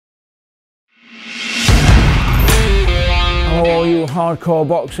hardcore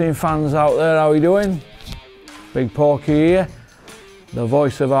boxing fans out there, how are you doing? Big Porky here, the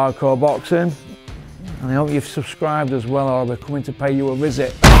voice of hardcore boxing. And I hope you've subscribed as well, or I'll be coming to pay you a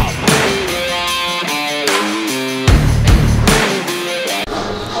visit.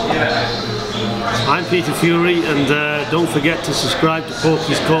 I'm Peter Fury, and don't forget to subscribe to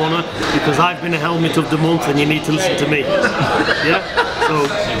Porky's Corner, because I've been a helmet of the month and you need to listen to me. Yeah? So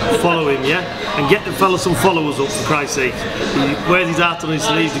follow him, yeah? And get the fella some followers up, for Christ's sake. He wears his heart on his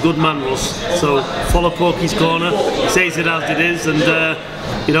sleeve, the good man Russ. So follow Porky's Corner, he says it as it is, and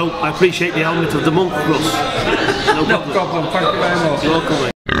you know, I appreciate the helmet of the month, Russ. No problem, Thank you very much. You're welcome,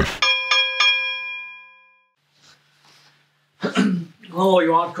 mate. Hello,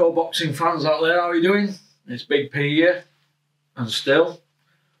 you hardcore boxing fans out there, how are you doing? It's Big P here, and still.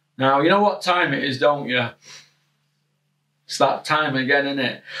 Now, you know what time it is, don't you? It's that time again, isn't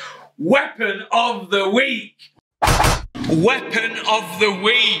it? Weapon of the week! Weapon of the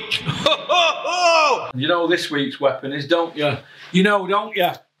week! You know this week's weapon is, don't you? You know, don't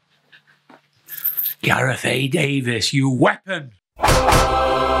you? Gareth A. Davis, you weapon!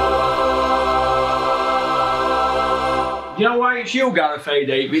 You know why it's you, Gareth A.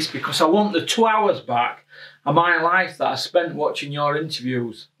 Davis? Because I want the 2 hours back of my life that I spent watching your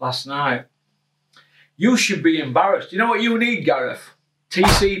interviews last night. You should be embarrassed. You know what you need, Gareth?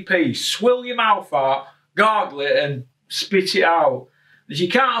 TCP. Swill your mouth out, gargle it and spit it out. If you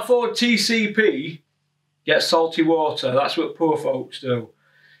can't afford TCP, get salty water. That's what poor folks do.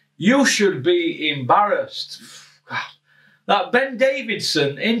 You should be embarrassed. That Ben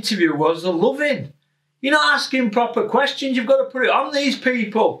Davidson interview was a loving. You're not asking proper questions. You've got to put it on these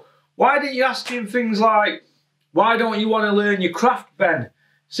people. Why didn't you ask him things like, why don't you want to learn your craft, Ben?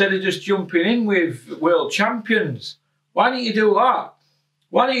 Instead of just jumping in with world champions. Why didn't you do that?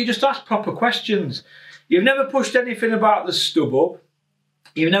 Why don't you just ask proper questions? You've never pushed anything about the stub up.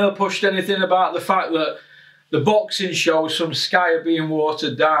 You've never pushed anything about the fact that the boxing shows from Sky are being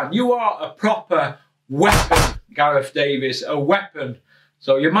watered down. You are a proper weapon, Gareth Davis, a weapon.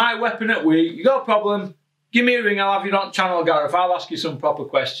 So you're my weapon at week. You got a problem? Give me a ring, I'll have you on channel, Gareth. I'll ask you some proper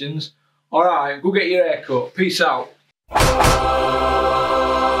questions. All right, go get your hair cut. Peace out.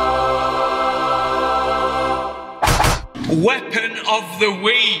 Weapon of the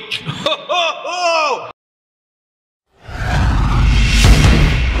week.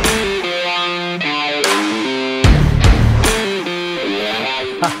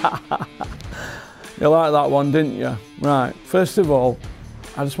 You like that one, didn't you? Right, first of all,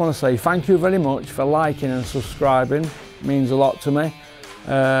 I just want to say thank you very much for liking and subscribing. It means a lot to me,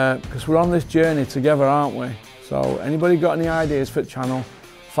 because we're on this journey together, aren't we? So anybody got any ideas for the channel,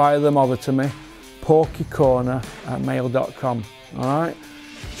 fire them over to me, porkycorner@mail.com. all right?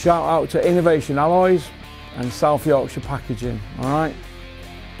 Shout out to Innovation Alloys and South Yorkshire Packaging, all right?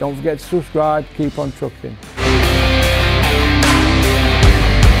 Don't forget to subscribe, keep on trucking.